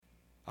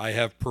I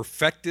have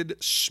perfected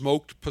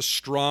smoked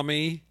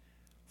pastrami,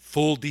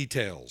 full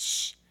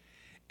details.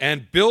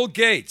 And Bill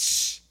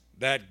Gates,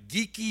 that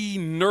geeky,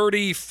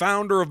 nerdy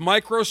founder of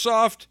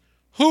Microsoft,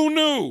 who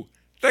knew?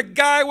 The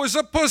guy was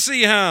a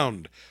pussy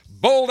hound.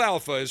 Bold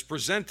Alpha is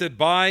presented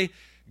by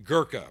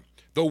Gurkha,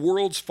 the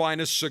world's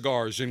finest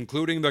cigars,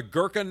 including the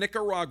Gurkha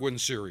Nicaraguan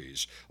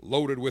series.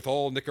 Loaded with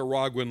all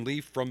Nicaraguan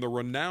leaf from the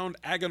renowned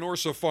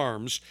Aganorsa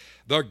Farms,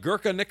 the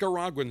Gurkha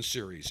Nicaraguan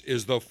series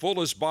is the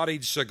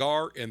fullest-bodied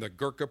cigar in the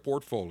Gurkha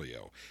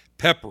portfolio.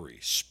 Peppery,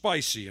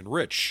 spicy, and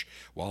rich,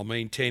 while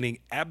maintaining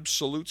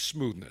absolute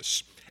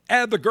smoothness.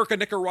 Add the Gurkha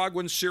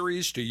Nicaraguan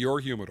series to your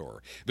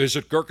humidor.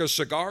 Visit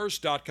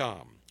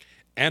GurkhaCigars.com.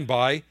 And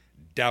by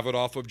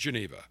Davidoff of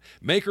Geneva,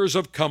 makers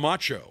of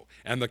Camacho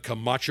and the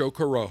Camacho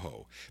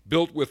Corojo,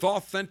 built with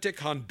authentic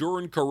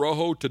Honduran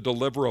Corojo to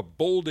deliver a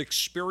bold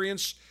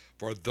experience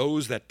for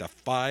those that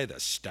defy the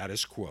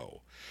status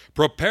quo.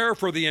 Prepare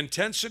for the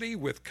intensity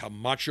with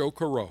Camacho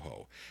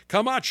Corojo.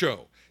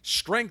 Camacho,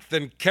 strength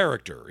and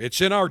character.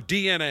 It's in our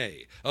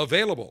DNA.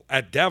 Available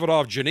at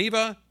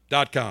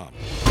DavidoffGeneva.com.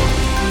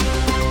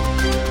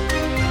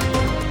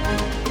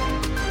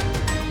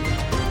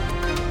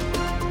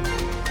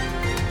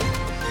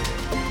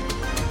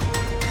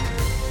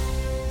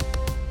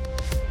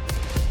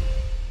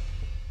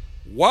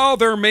 While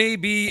there may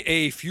be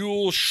a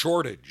fuel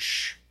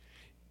shortage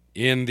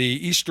in the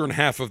eastern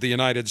half of the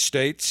United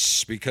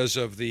States because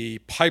of the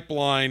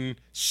pipeline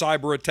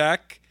cyber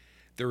attack,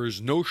 there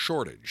is no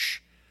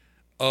shortage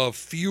of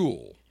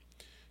fuel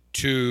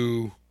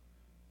to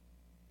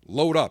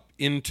load up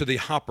into the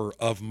hopper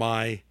of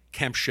my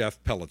Camp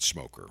Chef pellet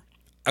smoker.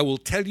 I will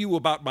tell you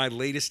about my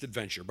latest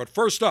adventure, but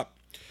first up,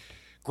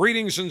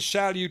 greetings and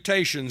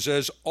salutations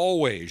as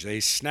always. A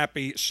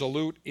snappy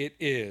salute it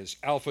is.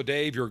 Alpha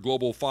Dave, your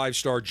global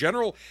 5-star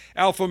general,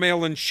 Alpha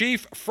Male in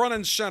Chief, front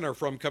and center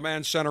from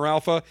Command Center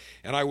Alpha,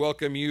 and I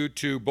welcome you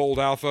to Bold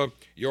Alpha,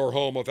 your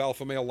home of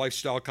Alpha Male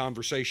lifestyle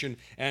conversation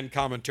and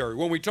commentary.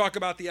 When we talk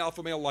about the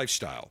Alpha Male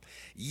lifestyle,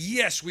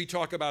 yes, we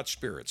talk about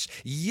spirits.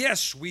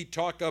 Yes, we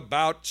talk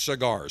about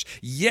cigars.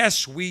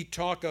 Yes, we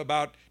talk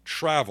about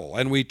travel,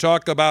 and we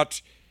talk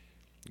about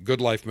good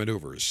life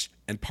maneuvers.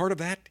 And part of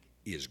that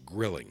is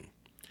grilling,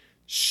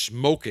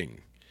 smoking,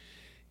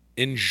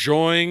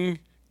 enjoying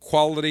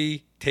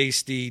quality,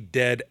 tasty,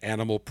 dead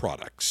animal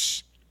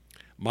products.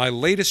 My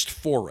latest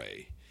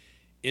foray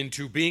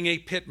into being a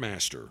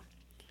pitmaster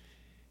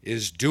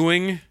is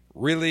doing,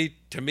 really,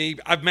 to me,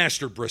 I've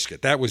mastered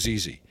brisket. That was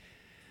easy.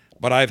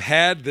 But I've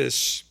had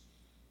this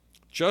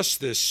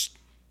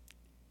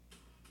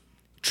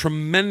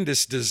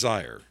tremendous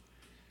desire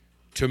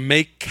to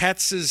make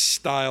Katz's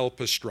style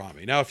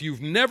pastrami. Now, if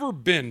you've never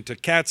been to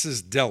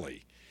Katz's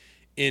Deli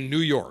in New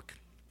York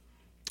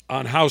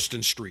on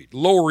Houston Street,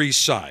 Lower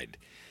East Side,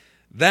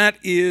 that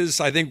is,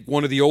 I think,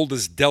 one of the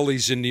oldest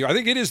delis in New York. I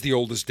think it is the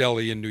oldest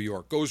deli in New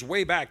York. Goes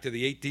way back to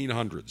the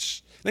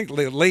 1800s. I think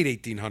late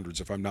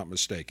 1800s, if I'm not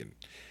mistaken.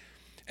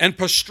 And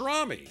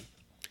pastrami,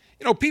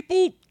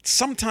 people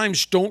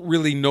sometimes don't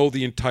really know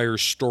the entire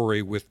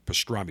story with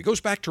pastrami. It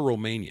goes back to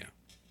Romania,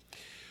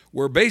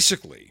 where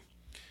basically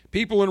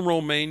people in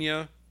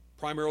Romania,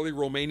 primarily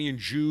Romanian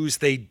Jews,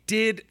 they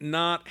did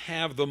not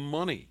have the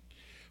money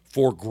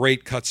for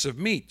great cuts of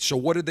meat. So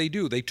what did they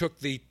do? They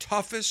took the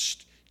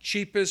toughest,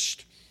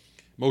 cheapest,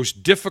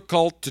 most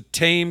difficult to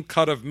tame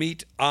cut of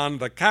meat on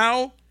the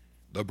cow,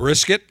 the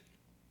brisket,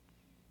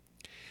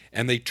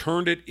 and they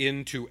turned it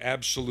into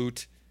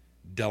absolute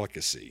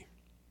delicacy.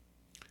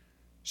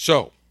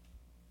 So,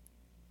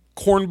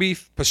 corned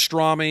beef,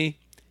 pastrami,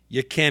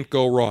 you can't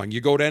go wrong.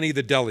 You go to any of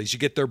the delis, you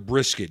get their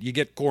brisket, you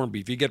get corned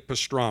beef, you get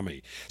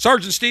pastrami.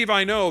 Sergeant Steve,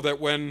 I know that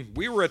when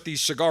we were at the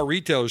Cigar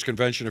Retailers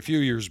Convention a few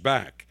years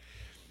back,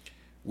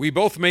 we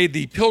both made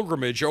the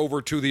pilgrimage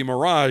over to the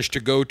Mirage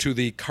to go to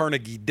the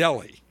Carnegie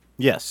Deli.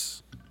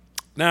 Yes.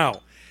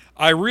 Now,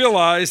 I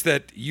realize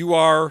that you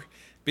are,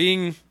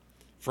 being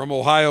from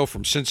Ohio,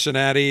 from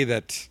Cincinnati,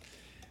 that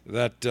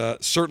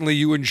certainly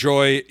you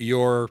enjoy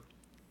your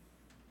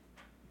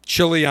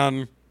chili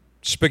on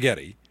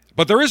spaghetti.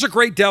 But there is a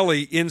great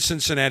deli in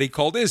Cincinnati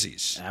called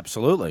Izzy's.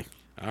 Absolutely.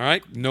 All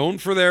right. Known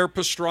for their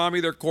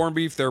pastrami, their corned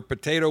beef, their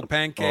potato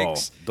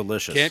pancakes. Oh,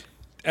 delicious.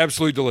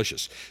 Absolutely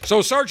delicious.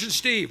 So, Sergeant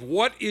Steve,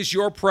 what is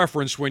your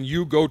preference when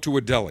you go to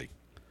a deli?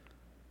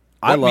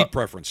 What meat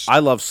preference? I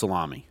love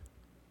salami.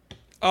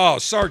 Oh,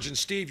 Sergeant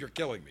Steve, you're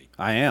killing me.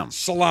 I am.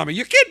 Salami.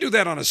 You can't do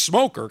that on a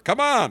smoker. Come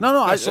on.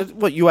 No.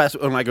 What you asked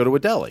when I go to a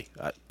deli.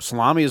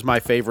 Salami is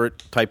my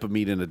favorite type of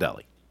meat in a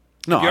deli.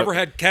 No, have you ever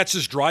had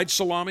Katz's dried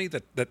salami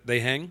that they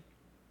hang?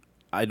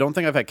 I don't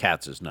think I've had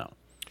Katz's, no.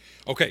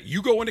 Okay,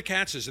 you go into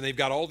Katz's and they've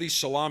got all these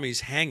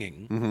salamis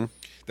hanging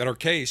that are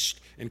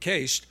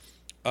encased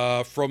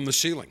from the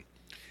ceiling.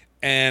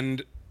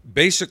 And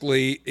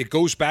basically, it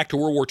goes back to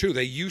World War II.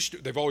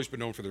 They've always been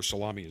known for their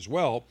salami as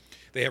well.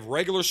 They have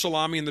regular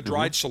salami and the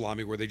dried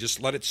salami where they just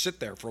let it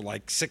sit there for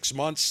like 6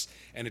 months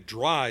and it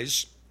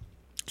dries,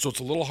 so it's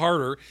a little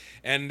harder.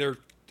 And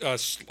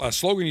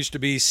slogan used to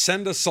be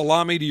 "Send a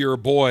salami to your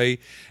boy,"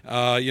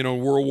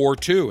 World War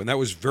II, and that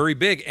was very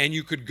big. And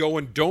you could go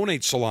and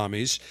donate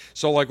salamis.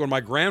 So, like when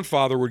my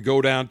grandfather would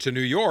go down to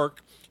New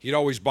York, he'd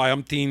always buy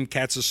umpteen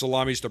cats of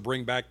salamis to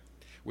bring back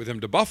with him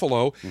to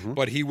Buffalo.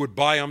 But he would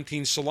buy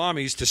umpteen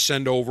salamis to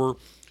send over,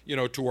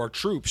 to our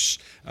troops,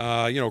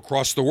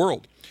 across the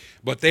world.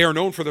 But they are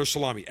known for their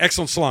salami,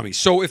 excellent salami.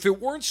 So, if it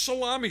weren't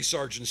salami,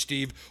 Sergeant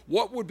Steve,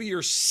 what would be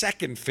your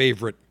second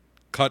favorite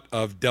cut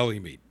of deli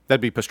meat?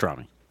 That'd be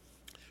pastrami.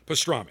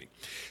 Pastrami.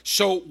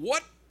 So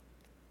what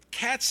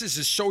Katz's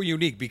is so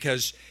unique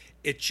because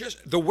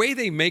the way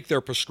they make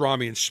their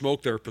pastrami and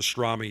smoke their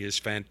pastrami is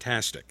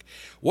fantastic.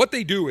 What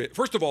they do,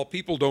 first of all,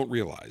 people don't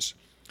realize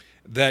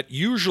that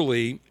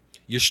usually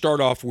you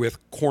start off with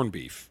corned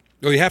beef.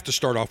 You have to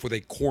start off with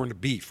a corned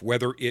beef,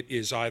 whether it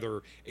is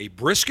either a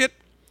brisket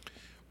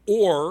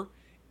or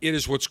it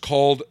is what's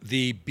called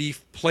the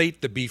beef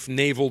plate, the beef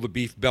navel, the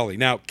beef belly.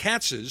 Now,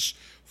 Katz's,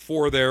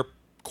 for their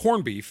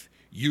corned beef,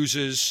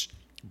 uses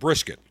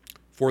brisket.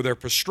 For their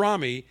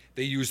pastrami,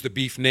 they use the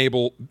beef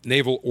navel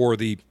or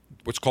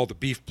what's called the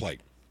beef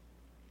plate.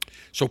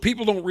 So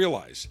people don't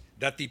realize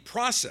that the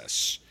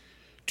process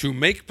to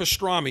make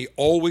pastrami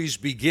always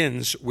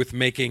begins with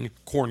making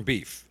corned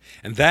beef.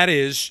 And that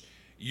is,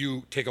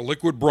 you take a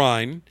liquid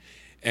brine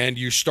and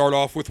you start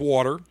off with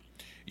water.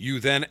 You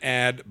then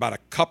add about a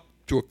cup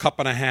to a cup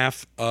and a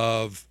half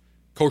of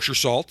kosher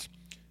salt,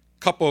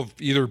 cup of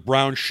either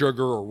brown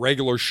sugar or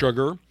regular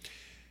sugar,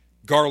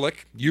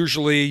 garlic.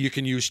 Usually you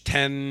can use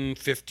 10,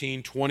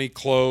 15, 20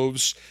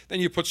 cloves. Then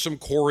you put some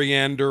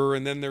coriander,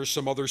 and then there's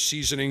some other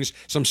seasonings,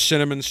 some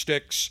cinnamon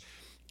sticks,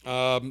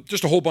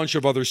 just a whole bunch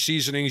of other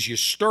seasonings. You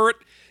stir it,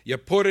 you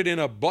put it in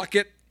a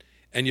bucket,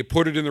 and you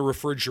put it in the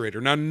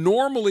refrigerator. Now,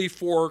 normally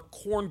for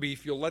corned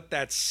beef, you'll let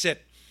that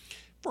sit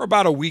for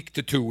about a week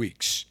to 2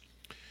 weeks.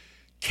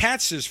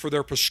 Katz's, for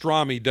their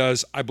pastrami,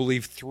 does, I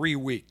believe, 3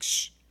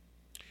 weeks.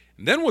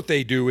 And then what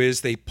they do is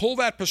they pull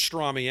that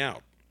pastrami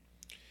out.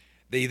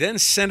 They then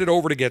send it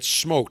over to get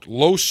smoked,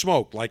 low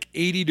smoke, like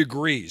 80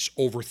 degrees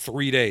over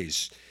 3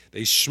 days.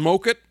 They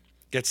smoke it,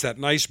 gets that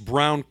nice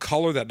brown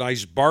color, that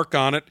nice bark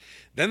on it.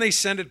 Then they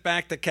send it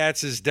back to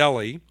Katz's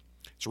Deli.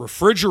 It's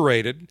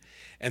refrigerated.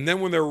 And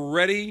then when they're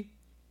ready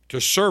to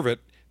serve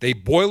it, they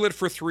boil it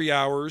for 3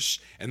 hours,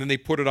 and then they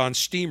put it on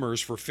steamers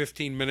for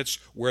 15 minutes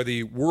where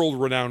the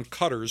world-renowned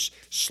cutters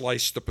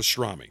slice the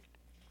pastrami.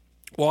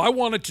 Well, I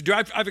wanted to do,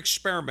 I've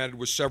experimented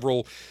with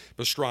several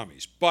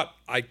pastramis, but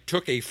I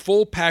took a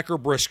full packer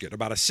brisket,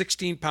 about a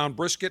 16-pound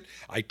brisket.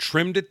 I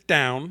trimmed it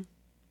down,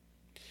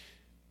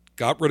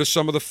 got rid of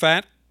some of the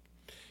fat,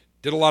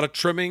 did a lot of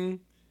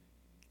trimming,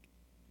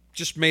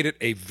 just made it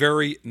a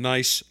very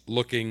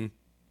nice-looking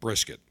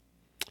brisket.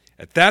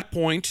 At that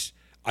point,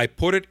 I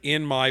put it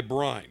in my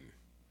brine.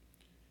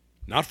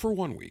 Not for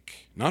 1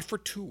 week, not for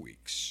 2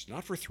 weeks,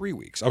 not for 3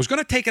 weeks. I was going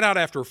to take it out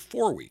after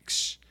 4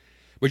 weeks.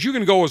 But you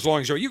can go as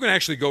long as you can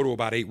actually go to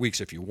about 8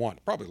 weeks if you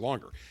want, probably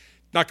longer.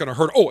 Not going to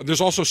hurt. Oh,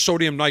 there's also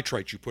sodium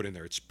nitrite you put in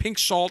there. It's pink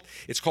salt.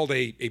 It's called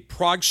a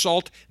Prague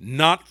salt,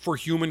 not for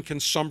human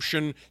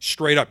consumption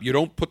straight up. You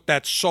don't put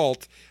that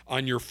salt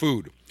on your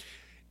food.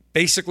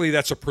 Basically,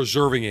 that's a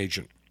preserving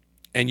agent.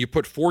 And you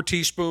put 4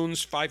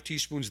 teaspoons, 5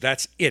 teaspoons,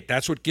 that's it.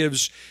 That's what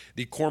gives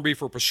the corned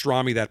beef or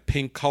pastrami that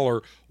pink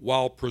color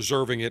while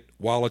preserving it,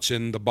 while it's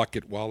in the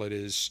bucket, while it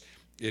is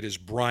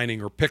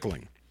brining or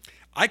pickling.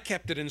 I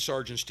kept it in,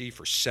 Sergeant Steve,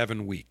 for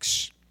 7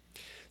 weeks.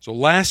 So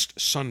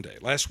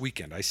last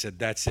weekend, I said,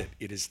 that's it.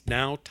 It is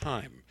now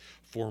time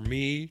for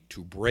me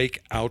to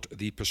break out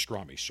the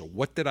pastrami. So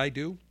what did I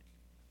do?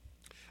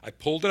 I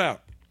pulled it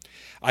out.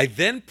 I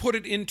then put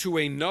it into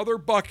another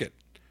bucket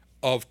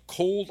of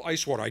cold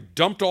ice water. I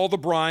dumped all the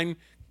brine,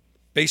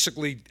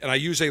 basically, and I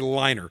use a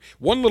liner.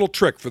 One little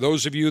trick for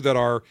those of you that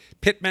are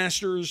pit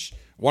masters,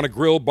 want to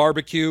grill,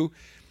 barbecue.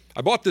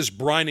 I bought this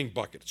brining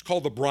bucket. It's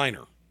called the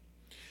briner.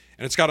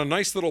 And it's got a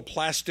nice little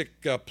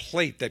plastic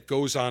plate that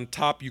goes on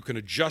top. You can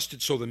adjust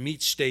it so the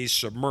meat stays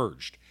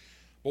submerged.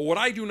 But what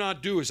I do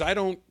not do is I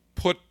don't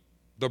put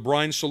the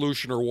brine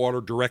solution or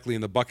water directly in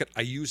the bucket.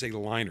 I use a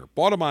liner.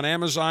 Bought them on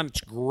Amazon.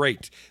 It's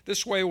great.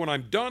 This way, when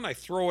I'm done, I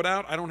throw it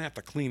out. I don't have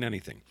to clean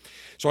anything.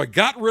 So I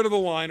got rid of the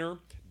liner,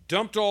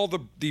 dumped all the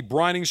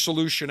brining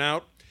solution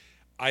out.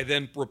 I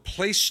then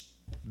replaced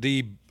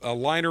the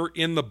liner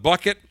in the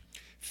bucket,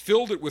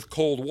 filled it with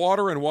cold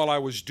water, and while I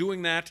was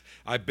doing that,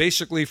 I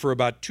basically, for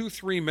about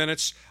 2-3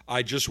 minutes,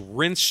 I just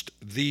rinsed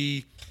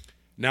the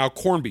now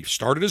corned beef.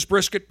 Started as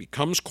brisket,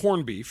 becomes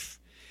corned beef.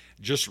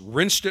 Just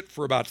rinsed it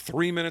for about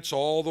 3 minutes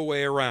all the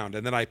way around,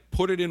 and then I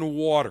put it in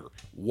water.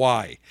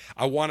 Why?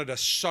 I wanted to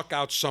suck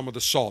out some of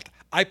the salt.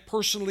 I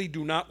personally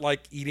do not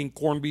like eating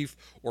corned beef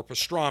or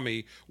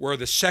pastrami where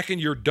the second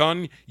you're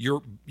done,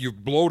 you're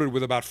bloated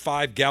with about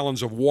 5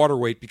 gallons of water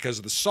weight because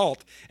of the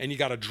salt, and you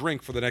got to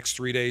drink for the next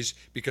 3 days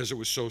because it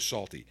was so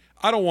salty.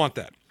 I don't want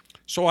that.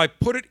 So I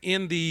put it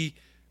in the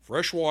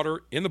fresh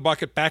water, in the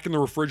bucket, back in the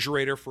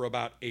refrigerator for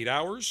about 8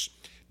 hours.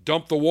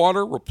 Dump the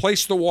water,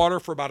 replace the water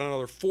for about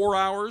another 4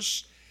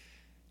 hours.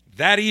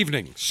 That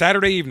evening,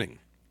 Saturday evening,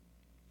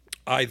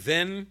 I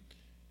then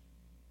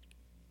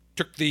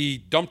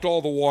dumped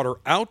all the water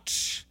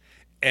out,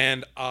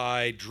 and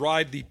I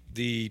dried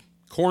the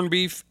corned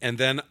beef, and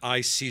then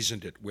I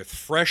seasoned it with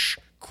fresh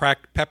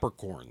cracked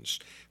peppercorns,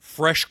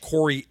 fresh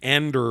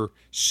coriander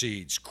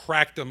seeds,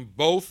 cracked them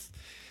both,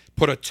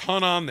 put a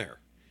ton on there.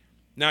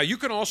 Now, you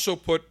can also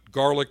put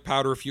garlic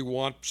powder if you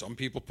want. Some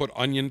people put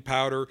onion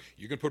powder.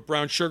 You can put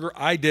brown sugar.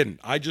 I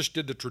didn't. I just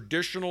did the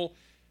traditional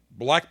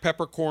black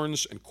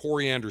peppercorns and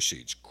coriander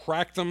seeds.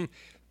 Cracked them,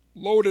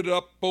 loaded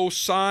up both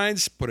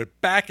sides, put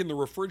it back in the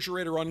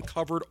refrigerator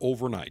uncovered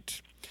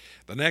overnight.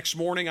 The next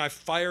morning, I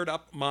fired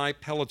up my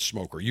pellet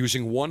smoker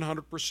using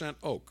 100%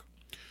 oak,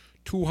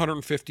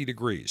 250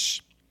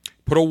 degrees.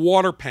 Put a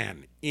water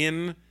pan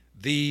in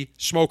the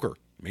smoker.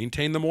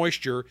 Maintain the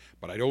moisture,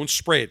 but I don't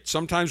spray it.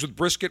 Sometimes with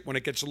brisket, when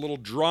it gets a little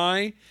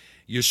dry,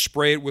 you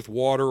spray it with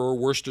water or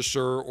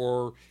Worcestershire,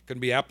 or it can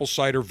be apple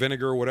cider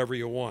vinegar or whatever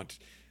you want.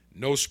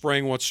 No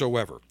spraying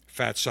whatsoever.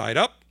 Fat side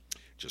up,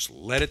 just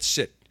let it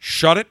sit.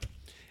 Shut it,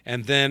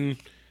 and then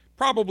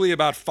probably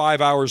about 5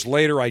 hours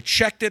later, I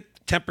checked it.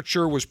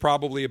 Temperature was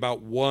probably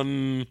about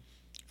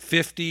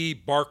 150.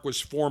 Bark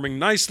was forming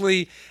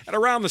nicely. At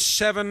around the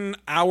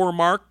 7-hour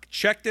mark,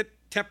 checked it.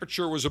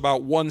 Temperature was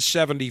about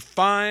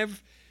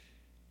 175.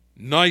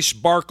 Nice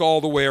bark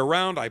all the way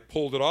around. I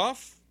pulled it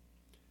off.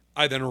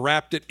 I then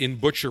wrapped it in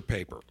butcher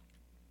paper.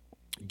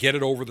 Get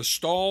it over the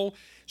stall.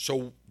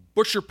 So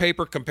butcher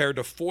paper, compared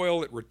to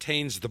foil, it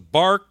retains the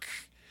bark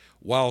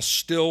while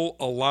still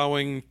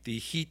allowing the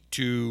heat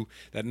to,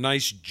 that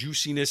nice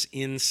juiciness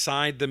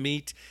inside the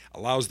meat,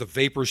 allows the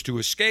vapors to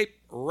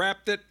escape.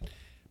 Wrapped it,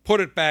 put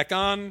it back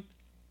on,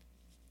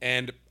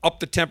 and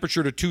up the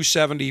temperature to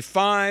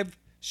 275.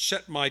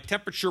 Set my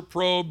temperature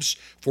probes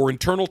for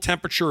internal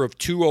temperature of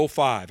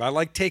 205. I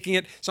like taking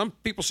it, some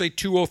people say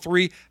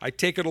 203. I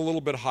take it a little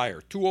bit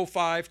higher.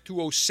 205,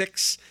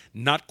 206,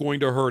 not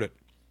going to hurt it.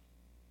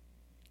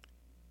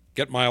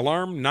 Get my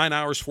alarm, 9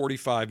 hours,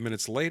 45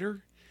 minutes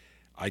later.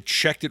 I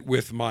checked it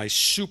with my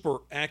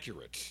super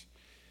accurate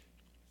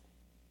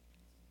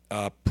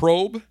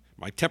probe,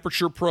 my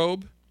temperature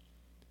probe,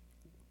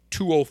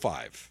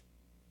 205.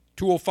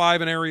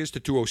 205 in areas to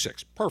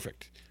 206.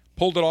 Perfect.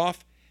 Pulled it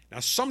off. Now,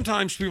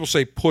 sometimes people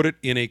say put it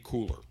in a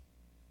cooler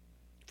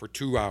for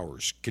 2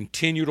 hours.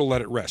 Continue to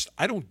let it rest.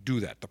 I don't do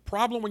that. The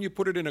problem when you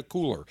put it in a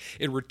cooler,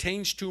 it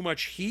retains too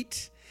much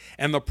heat,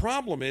 and the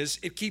problem is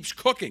it keeps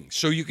cooking,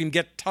 so you can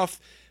get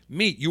tough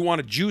meat. You want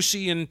it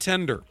juicy and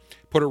tender.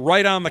 Put it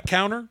right on the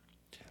counter.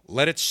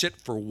 Let it sit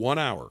for 1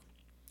 hour.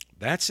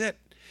 That's it.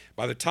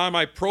 By the time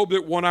I probed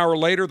it 1 hour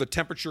later, the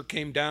temperature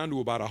came down to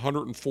about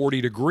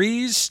 140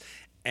 degrees,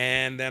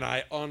 and then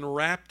I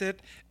unwrapped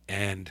it,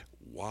 and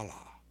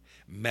voila.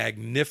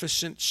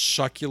 Magnificent,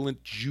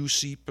 succulent,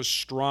 juicy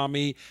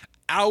pastrami,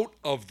 out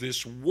of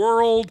this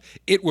world.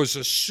 It was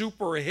a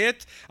super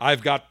hit.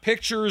 I've got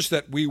pictures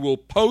that we will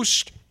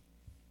post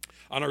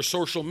on our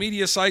social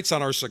media sites,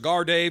 on our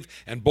Cigar Dave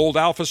and Bold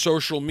Alpha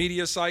social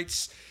media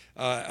sites,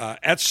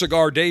 at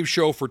Cigar Dave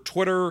Show for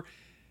Twitter,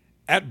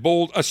 at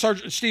Bold,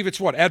 Sergeant Steve, it's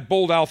what? At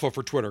Bold Alpha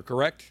for Twitter,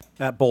 correct?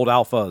 At Bold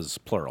Alphas,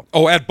 plural.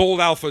 Oh, at Bold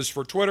Alphas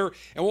for Twitter.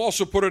 And we'll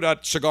also put it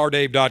at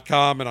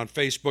cigardave.com and on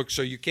Facebook,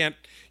 so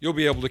you'll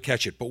be able to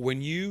catch it. But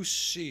when you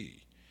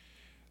see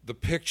the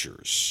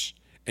pictures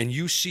and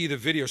you see the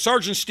video,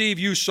 Sergeant Steve,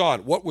 you saw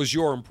it. What was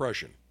your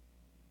impression?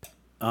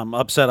 I'm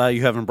upset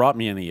you haven't brought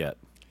me any yet.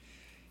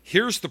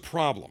 Here's the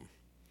problem.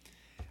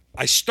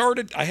 I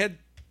had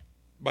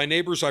my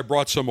neighbors I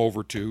brought some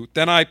over to.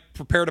 Then I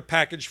prepared a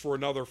package for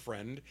another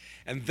friend.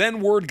 And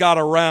then word got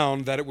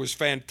around that it was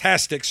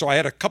fantastic, so I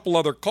had a couple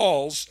other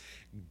calls.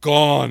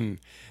 Gone.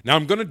 Now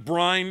I'm going to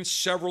brine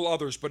several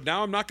others, but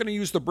now I'm not going to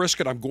use the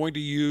brisket. I'm going to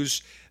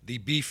use the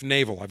beef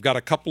navel. I've got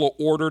a couple of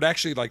ordered,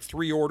 actually like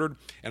 3 ordered,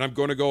 and I'm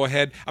going to go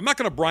ahead. I'm not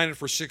going to brine it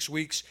for 6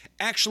 weeks.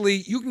 Actually,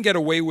 you can get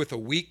away with a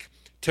week.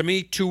 To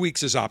me, 2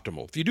 weeks is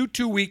optimal. If you do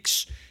 2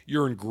 weeks,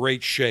 you're in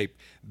great shape.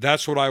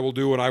 That's what I will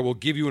do, and I will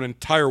give you an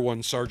entire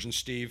one, Sergeant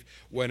Steve,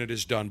 when it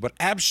is done. But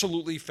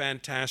absolutely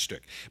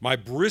fantastic. My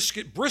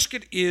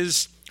brisket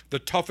is the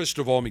toughest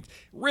of all meats.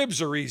 Ribs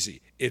are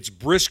easy. It's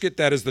brisket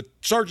that is the...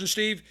 Sergeant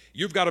Steve,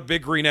 you've got a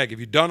Big Green Egg. Have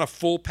you done a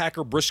full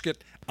packer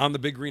brisket on the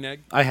Big Green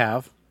Egg? I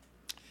have.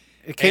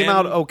 It came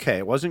out okay.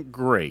 It wasn't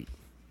great.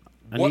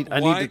 Why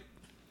do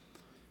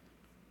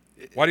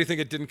you think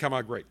it didn't come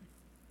out great?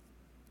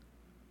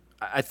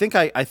 I think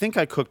I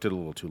cooked it a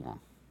little too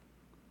long.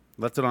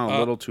 Left it on a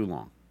little too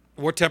long.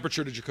 What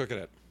temperature did you cook it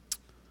at?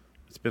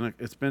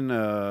 It's been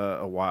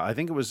a while. I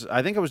think I was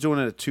doing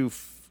it at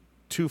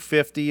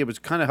 250. It was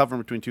kind of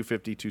hovering between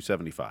 250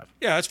 275.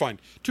 Yeah, that's fine.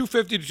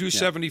 250 to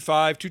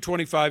 275,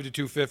 225 to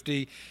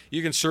 250.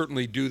 You can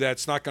certainly do that.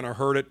 It's not going to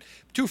hurt it.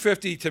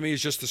 250 to me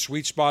is just the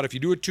sweet spot. If you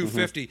do it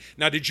 250,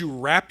 now did you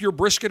wrap your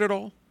brisket at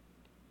all?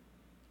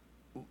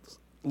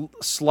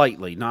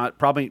 Slightly, not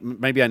probably.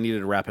 Maybe I needed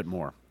to wrap it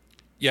more.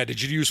 Yeah,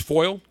 did you use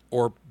foil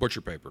or butcher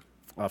paper?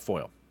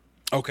 Foil.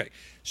 Okay,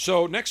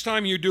 so next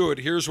time you do it,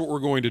 here's what we're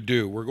going to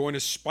do. We're going to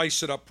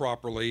spice it up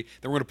properly.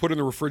 Then we're going to put it in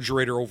the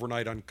refrigerator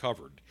overnight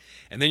uncovered.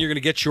 And then you're going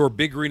to get your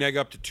Big Green Egg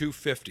up to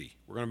 250.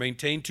 We're going to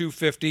maintain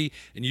 250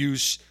 and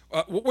use,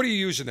 what do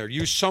you use in there?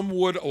 Use some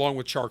wood along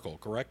with charcoal,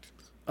 correct?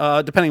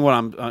 Depending what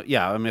I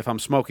mean, if I'm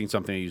smoking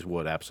something, I use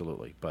wood,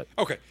 absolutely. But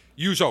Okay,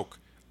 use oak.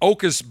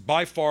 Oak is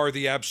by far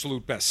the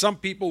absolute best. Some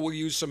people will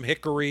use some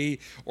hickory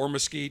or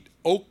mesquite.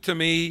 Oak, to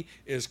me,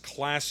 is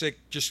classic,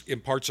 just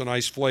imparts a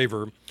nice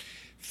flavor.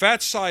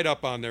 Fat side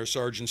up on there,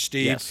 Sergeant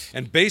Steve. Yes.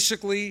 And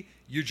basically,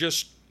 you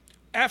just,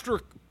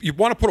 you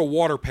want to put a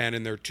water pan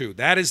in there too.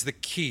 That is the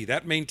key.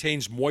 That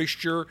maintains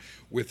moisture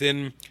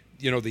within,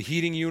 the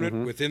heating unit,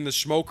 within the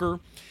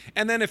smoker.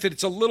 And then if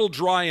it's a little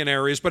dry in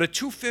areas, but at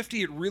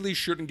 250, it really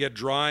shouldn't get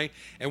dry.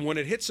 And when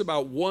it hits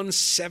about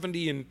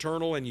 170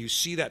 internal and you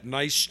see that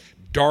nice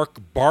dark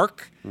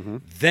bark,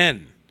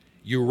 then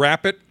you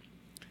wrap it.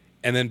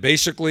 And then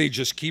basically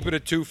just keep it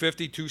at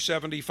 250,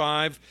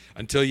 275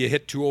 until you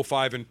hit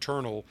 205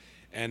 internal,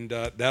 and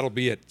that'll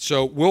be it.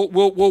 So we'll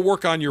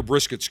work on your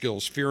brisket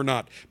skills, fear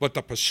not. But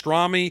the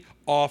pastrami,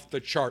 off the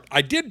chart.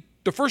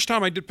 The first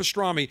time I did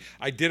pastrami,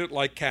 I did it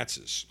like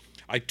Katz's.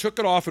 I took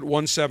it off at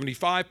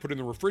 175, put it in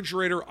the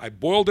refrigerator. I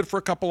boiled it for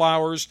a couple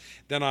hours.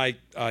 Then I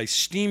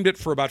steamed it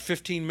for about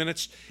 15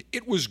 minutes.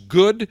 It was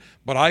good,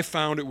 but I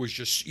found it was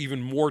just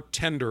even more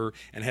tender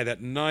and had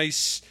that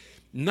nice,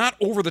 not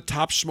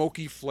over-the-top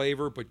smoky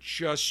flavor, but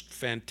just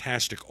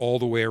fantastic all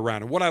the way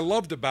around. And what I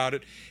loved about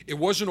it, it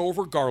wasn't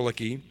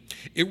over-garlicky.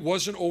 It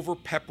wasn't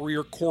over-peppery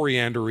or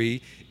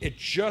coriander-y. It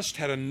just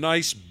had a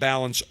nice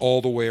balance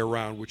all the way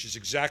around, which is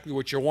exactly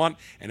what you want,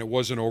 and it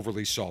wasn't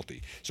overly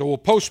salty. So we'll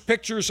post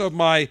pictures of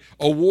my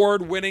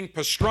award-winning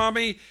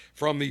pastrami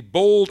from the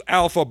Bold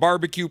Alpha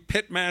Barbecue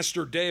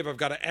Pitmaster. Dave, I've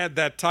got to add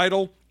that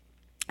title.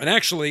 And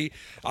actually,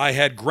 I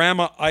had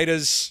Grandma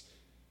Ida's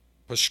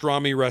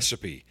pastrami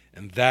recipe.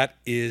 And that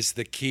is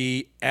the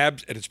key,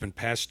 and it's been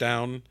passed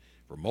down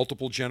for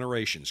multiple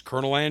generations.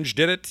 Colonel Ange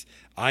did it.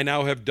 I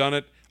now have done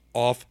it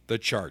off the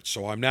charts.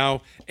 So I'm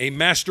now a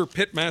master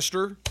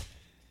pitmaster.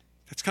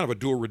 That's kind of a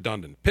dual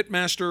redundant.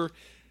 Pitmaster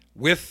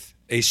with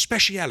a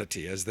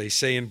speciality, as they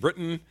say in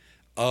Britain,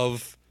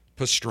 of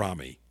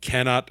pastrami.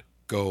 Cannot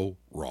go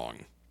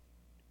wrong.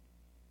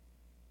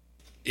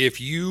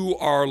 If you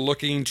are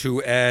looking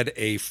to add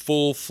a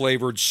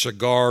full-flavored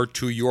cigar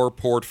to your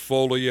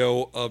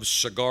portfolio of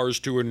cigars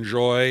to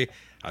enjoy,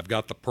 I've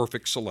got the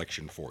perfect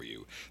selection for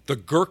you. The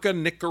Gurkha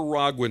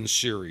Nicaraguan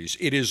series.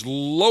 It is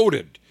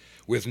loaded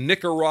with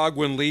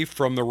Nicaraguan leaf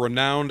from the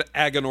renowned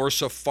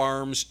Aganorsa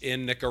farms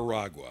in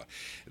Nicaragua.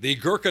 The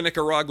Gurkha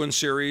Nicaraguan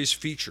series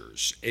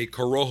features a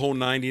Corojo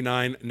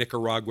 99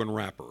 Nicaraguan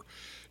wrapper,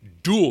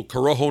 dual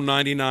Corojo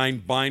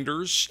 99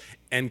 binders,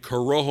 and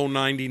Corojo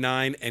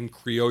 99 and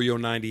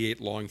Criollo 98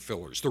 long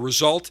fillers. The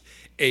result,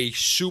 a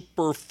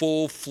super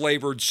full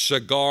flavored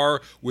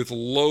cigar with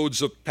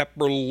loads of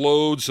pepper,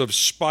 loads of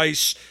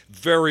spice,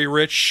 very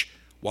rich,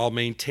 while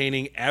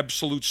maintaining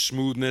absolute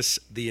smoothness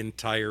the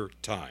entire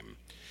time.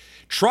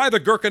 Try the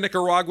Gurkha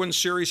Nicaraguan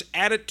series,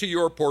 add it to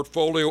your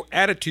portfolio,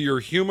 add it to your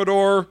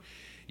humidor.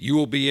 You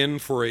will be in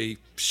for a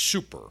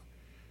super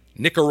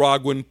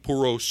Nicaraguan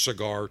Puro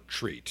cigar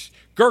treat.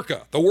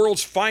 Gurkha, the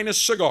world's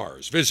finest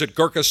cigars. Visit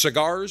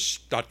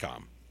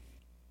GurkhaCigars.com.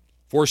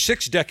 For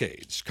 6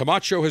 decades,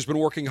 Camacho has been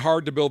working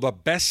hard to build the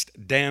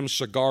best damn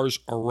cigars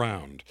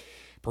around.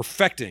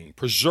 Perfecting,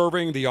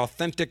 preserving the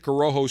authentic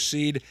Corojo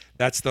seed,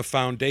 that's the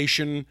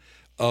foundation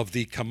of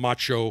the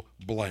Camacho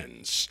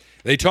blends.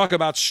 They talk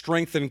about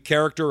strength and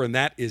character, and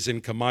that is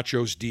in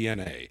Camacho's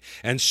DNA.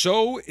 And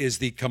so is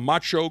the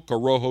Camacho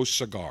Corojo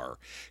cigar.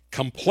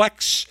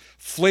 Complex,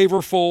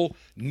 flavorful,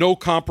 no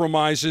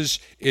compromises.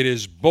 It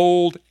is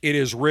bold, it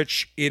is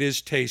rich, it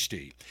is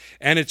tasty.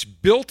 And it's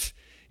built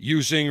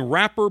using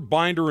wrapper,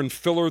 binder, and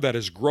filler that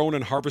is grown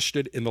and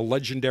harvested in the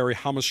legendary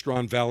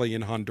Jamastran Valley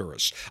in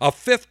Honduras. A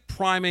 5th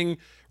priming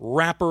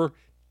wrapper,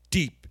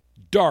 deep,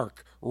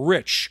 dark,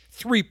 rich.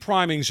 3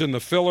 primings in the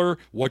filler.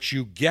 What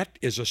you get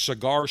is a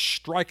cigar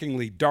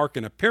strikingly dark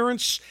in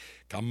appearance.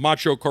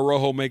 Camacho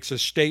Corojo makes a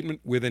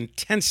statement with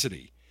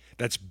intensity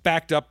that's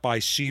backed up by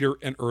cedar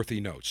and earthy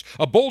notes.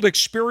 A bold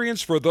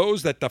experience for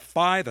those that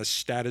defy the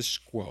status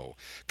quo.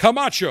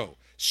 Camacho,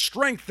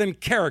 strength and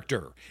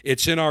character.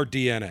 It's in our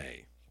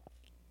DNA.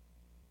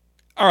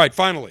 All right,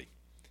 finally,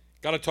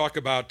 got to talk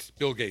about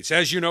Bill Gates.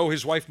 As you know,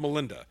 his wife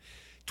Melinda,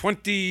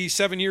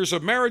 27 years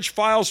of marriage,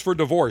 files for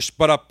divorce,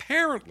 but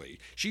apparently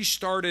she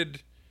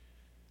started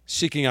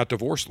seeking out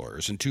divorce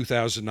lawyers in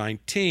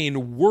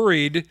 2019,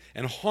 worried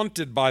and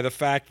haunted by the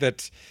fact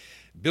that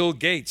Bill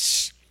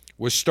Gates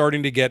was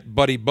starting to get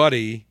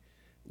buddy-buddy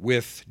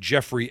with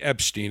Jeffrey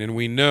Epstein, and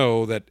we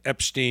know that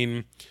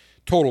Epstein,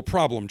 total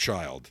problem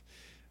child.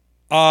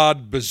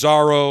 Odd,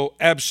 bizarro,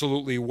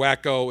 absolutely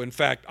wacko. In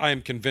fact, I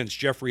am convinced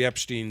Jeffrey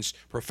Epstein's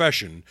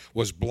profession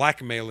was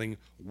blackmailing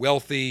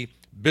wealthy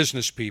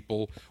business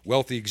people,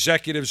 wealthy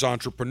executives,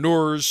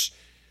 entrepreneurs,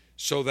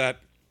 so that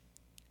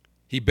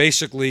he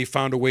basically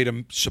found a way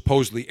to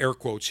supposedly, air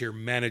quotes here,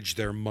 manage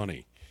their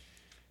money.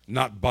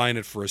 Not buying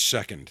it for a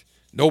second.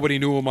 Nobody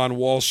knew him on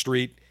Wall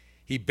Street.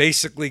 He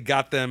basically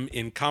got them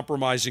in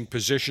compromising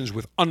positions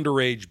with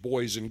underage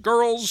boys and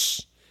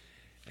girls,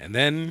 and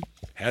then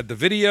had the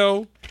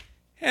video,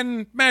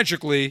 and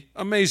magically,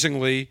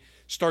 amazingly,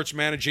 starts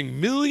managing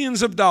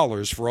millions of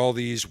dollars for all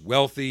these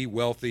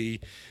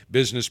wealthy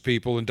business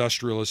people,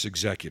 industrialist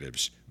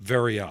executives.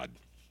 Very odd.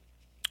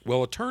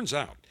 Well, it turns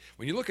out,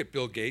 when you look at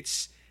Bill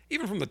Gates,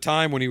 even from the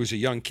time when he was a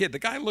young kid, the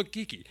guy looked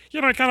geeky.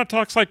 You know, he kind of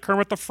talks like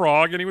Kermit the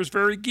Frog, and he was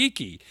very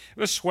geeky.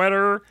 The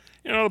sweater,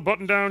 the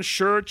button-down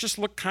shirt just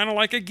looked kind of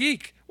like a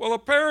geek. Well,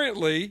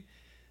 apparently,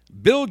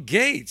 Bill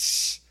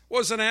Gates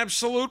was an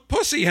absolute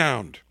pussy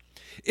hound.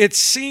 It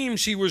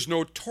seems he was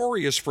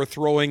notorious for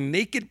throwing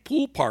naked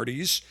pool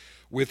parties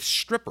with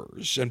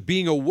strippers and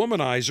being a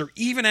womanizer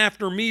even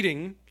after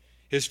meeting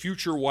his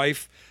future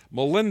wife,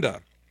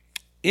 Melinda.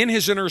 In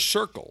his inner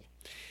circle,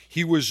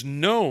 he was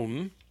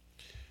known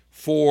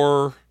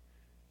for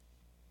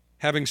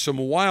having some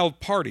wild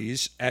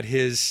parties at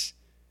his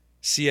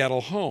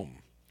Seattle home.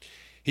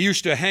 He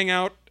used to hang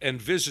out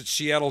and visit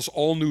Seattle's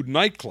all-nude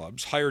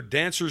nightclubs, hire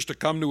dancers to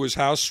come to his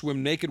house,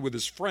 swim naked with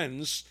his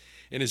friends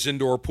in his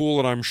indoor pool,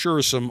 and I'm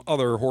sure some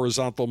other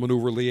horizontal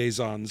maneuver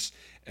liaisons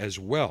as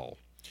well.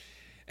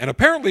 And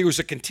apparently it was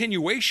a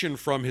continuation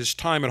from his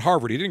time at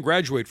Harvard. He didn't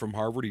graduate from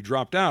Harvard. He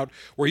dropped out,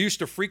 where he used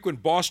to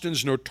frequent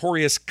Boston's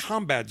notorious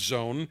Combat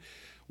Zone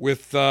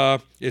with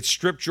its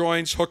strip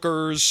joints,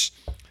 hookers,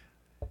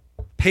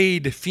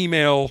 paid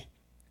female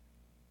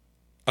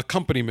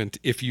accompaniment,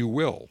 if you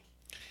will.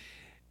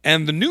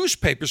 And the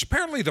newspapers,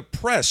 apparently the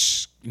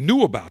press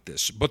knew about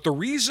this, but the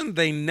reason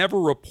they never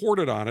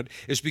reported on it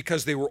is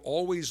because they were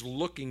always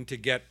looking to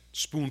get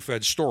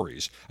spoon-fed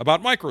stories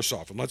about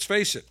Microsoft. And let's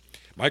face it,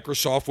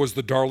 Microsoft was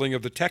the darling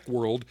of the tech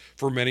world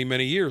for many,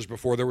 many years.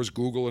 Before there was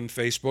Google and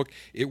Facebook,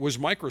 it was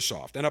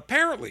Microsoft. And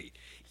apparently,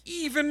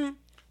 even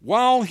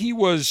while he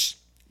was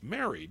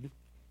married,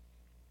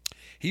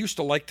 he used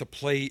to like to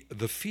play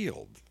the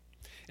field.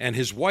 And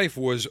his wife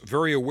was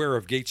very aware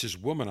of Gates'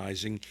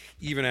 womanizing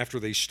even after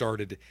they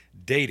started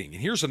dating.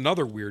 And here's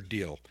another weird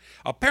deal.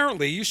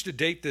 Apparently, he used to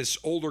date this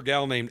older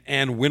gal named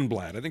Ann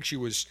Winblad. I think she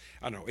was,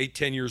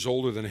 8-10 years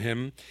older than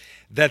him.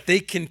 That they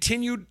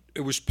continued,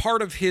 it was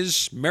part of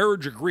his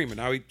marriage agreement.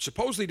 Now, he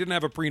supposedly didn't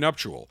have a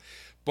prenuptial,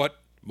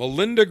 but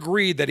Melinda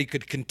agreed that he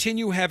could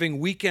continue having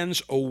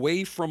weekends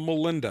away from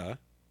Melinda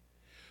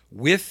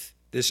with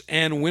this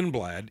Ann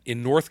Winblad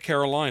in North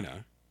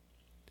Carolina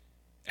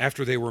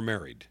after they were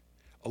married.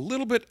 A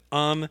little bit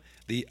on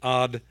the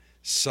odd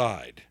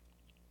side.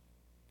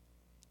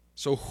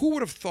 So who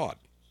would have thought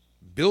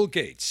Bill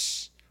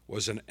Gates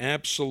was an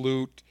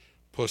absolute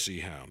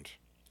pussy hound?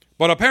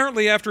 But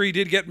apparently after he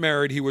did get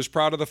married, he was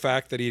proud of the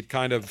fact that he had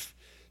kind of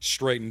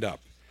straightened up.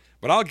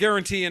 But I'll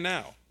guarantee you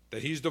now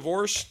that he's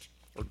divorced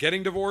or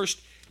getting divorced,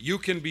 you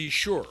can be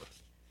sure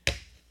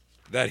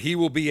that he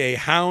will be a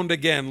hound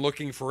again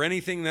looking for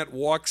anything that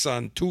walks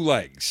on two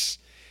legs.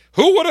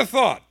 Who would have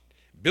thought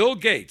Bill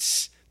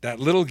Gates, that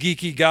little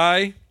geeky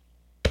guy,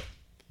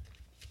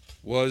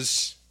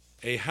 was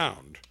a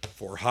hound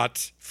for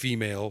hot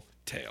female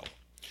tail?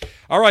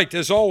 All right,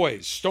 as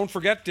always, don't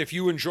forget, if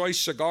you enjoy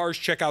cigars,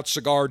 check out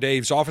Cigar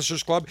Dave's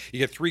Officers Club. You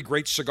get 3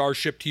 great cigars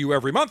shipped to you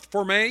every month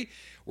for May.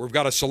 We've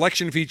got a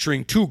selection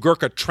featuring 2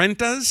 Gurkha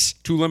Trentas,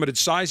 2 limited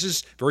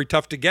sizes, very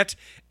tough to get,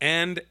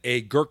 and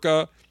a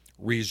Gurkha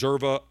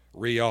Reserva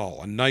Real,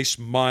 a nice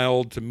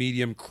mild to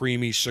medium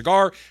creamy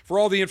cigar. For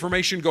all the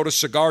information, go to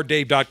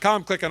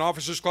cigardave.com, click on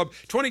Officers Club.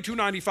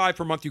 $22.95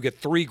 per month. You get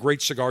 3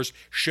 great cigars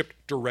shipped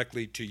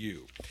directly to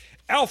you.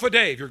 Alpha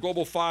Dave, your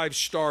global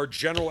 5-star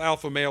general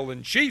alpha male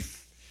in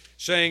chief,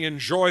 saying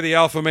enjoy the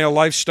alpha male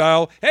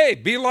lifestyle. Hey,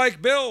 be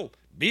like Bill.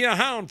 Be a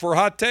hound for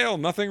hot tail.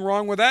 Nothing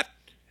wrong with that.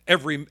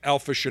 Every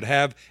alpha should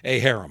have a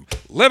harem.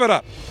 Live it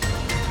up.